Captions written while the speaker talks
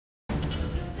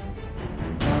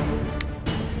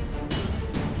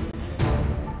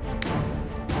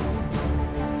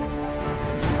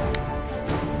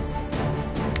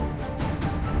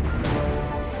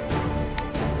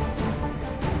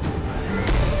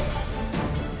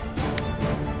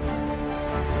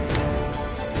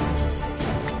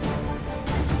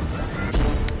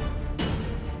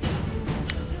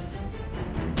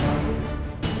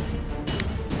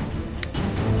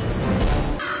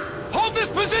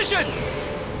Attention!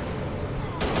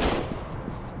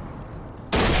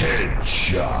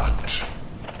 Headshot.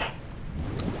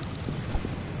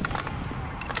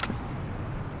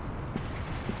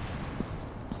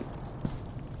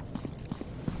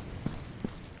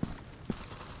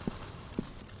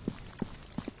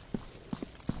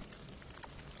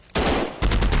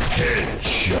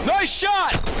 Headshot. Nice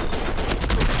shot!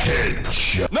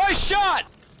 Headshot. Nice shot!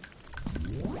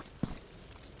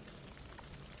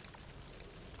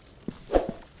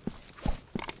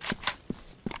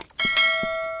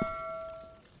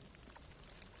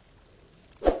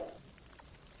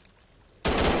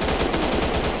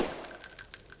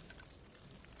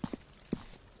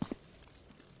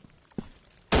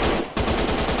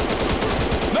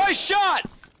 Nice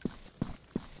shot!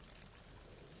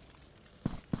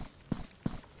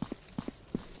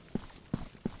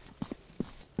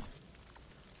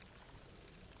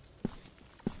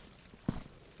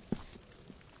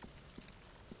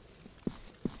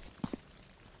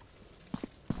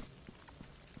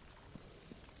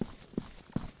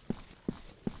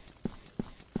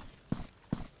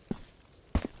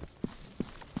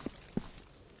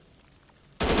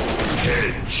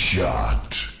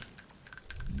 Headshot.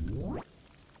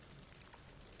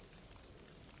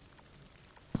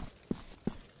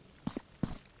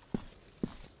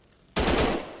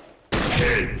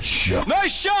 Headshot.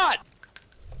 Nice shot!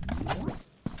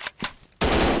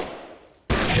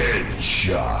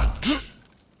 Headshot.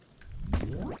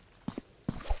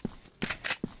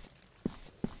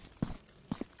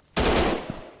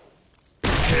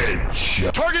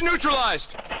 Headshot. Target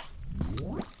neutralized!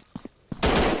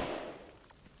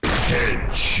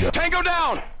 Headshot. Tango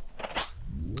down!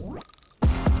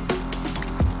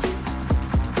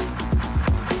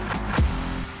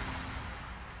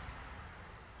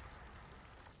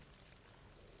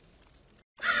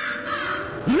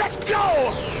 Let's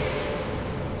go!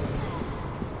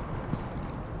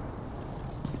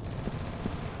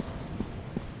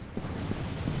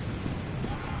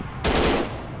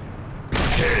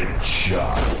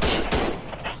 Headshot.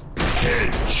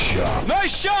 Headshot.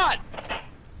 Nice shot!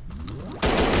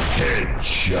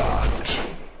 Headshot.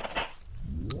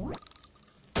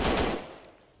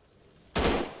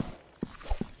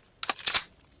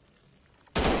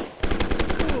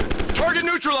 Target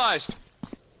neutralized!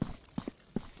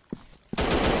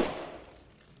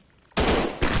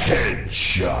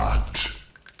 Headshot.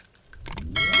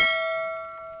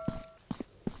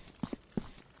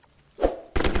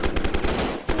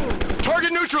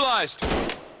 Target neutralized!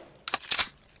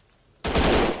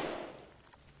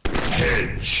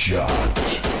 Headshot.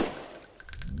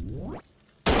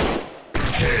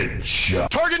 Headshot.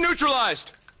 Target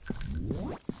neutralized!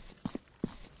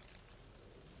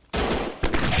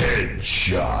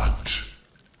 Headshot.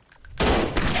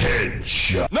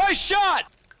 Headshot. Nice shot!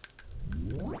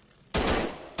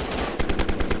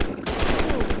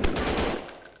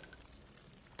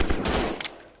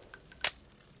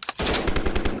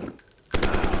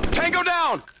 Tango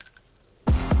down!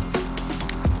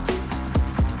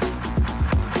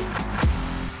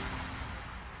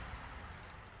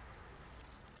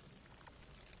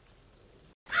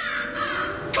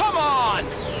 Come on!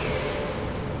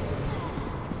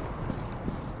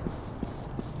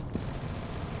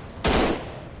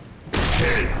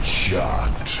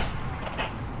 Headshot.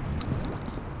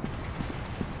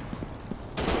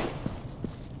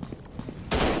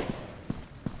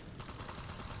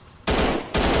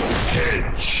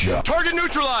 Headshot. Target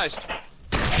neutralized!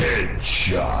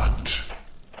 Headshot.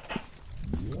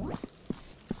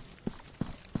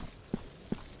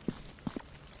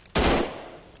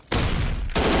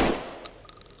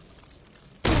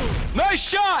 Nice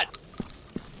shot!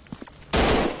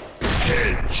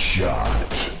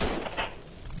 Headshot.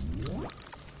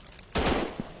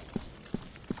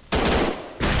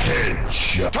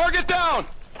 Headshot. Target down!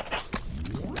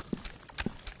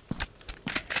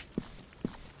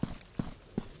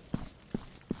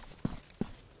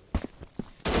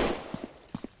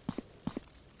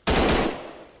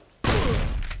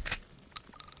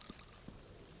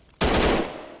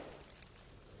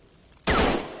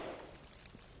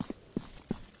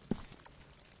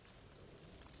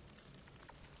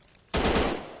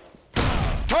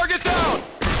 Target down!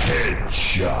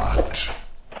 Headshot.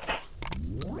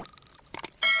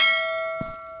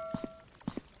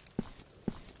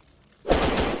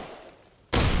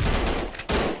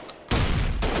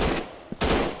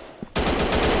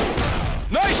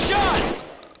 Nice shot!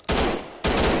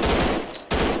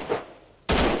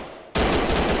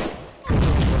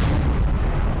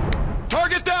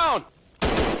 Target down!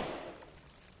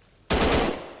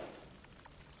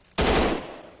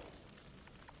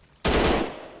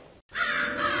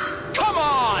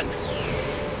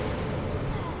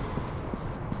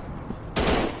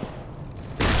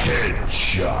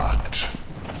 Headshot.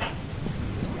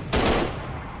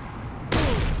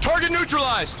 Target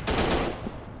neutralized.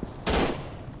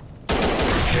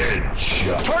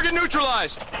 Headshot. Target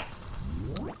neutralized.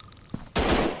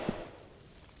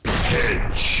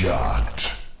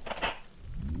 Headshot.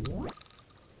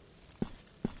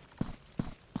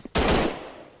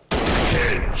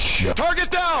 Headshot. Target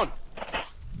down.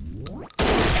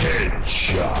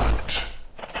 Headshot.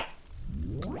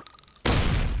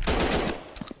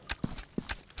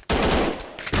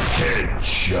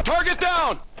 Headshot. Target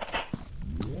down.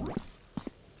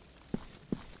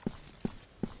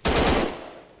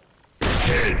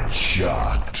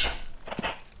 Headshot.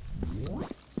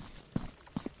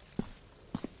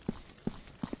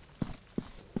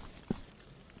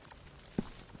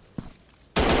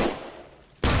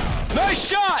 Nice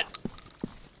shot.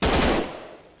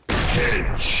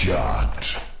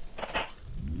 Headshot.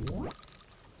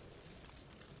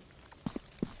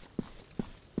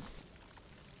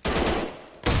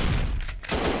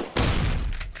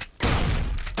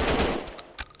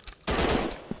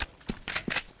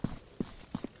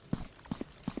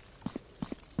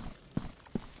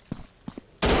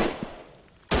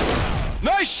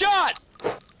 Nice shot.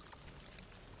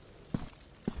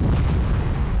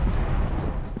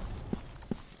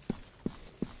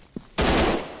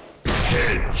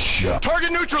 Headshot.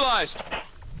 Target neutralized.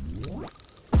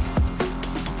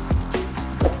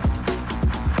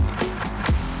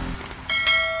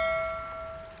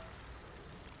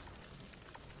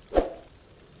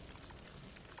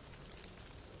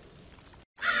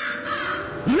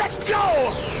 Let's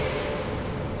go!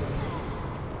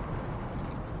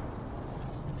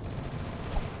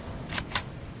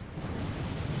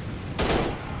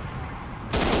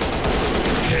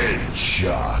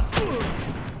 Headshot.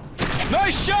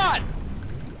 Nice shot.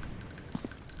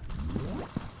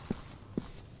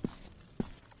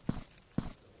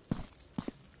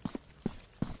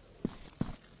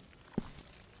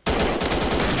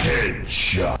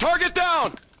 Headshot. Target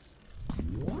down.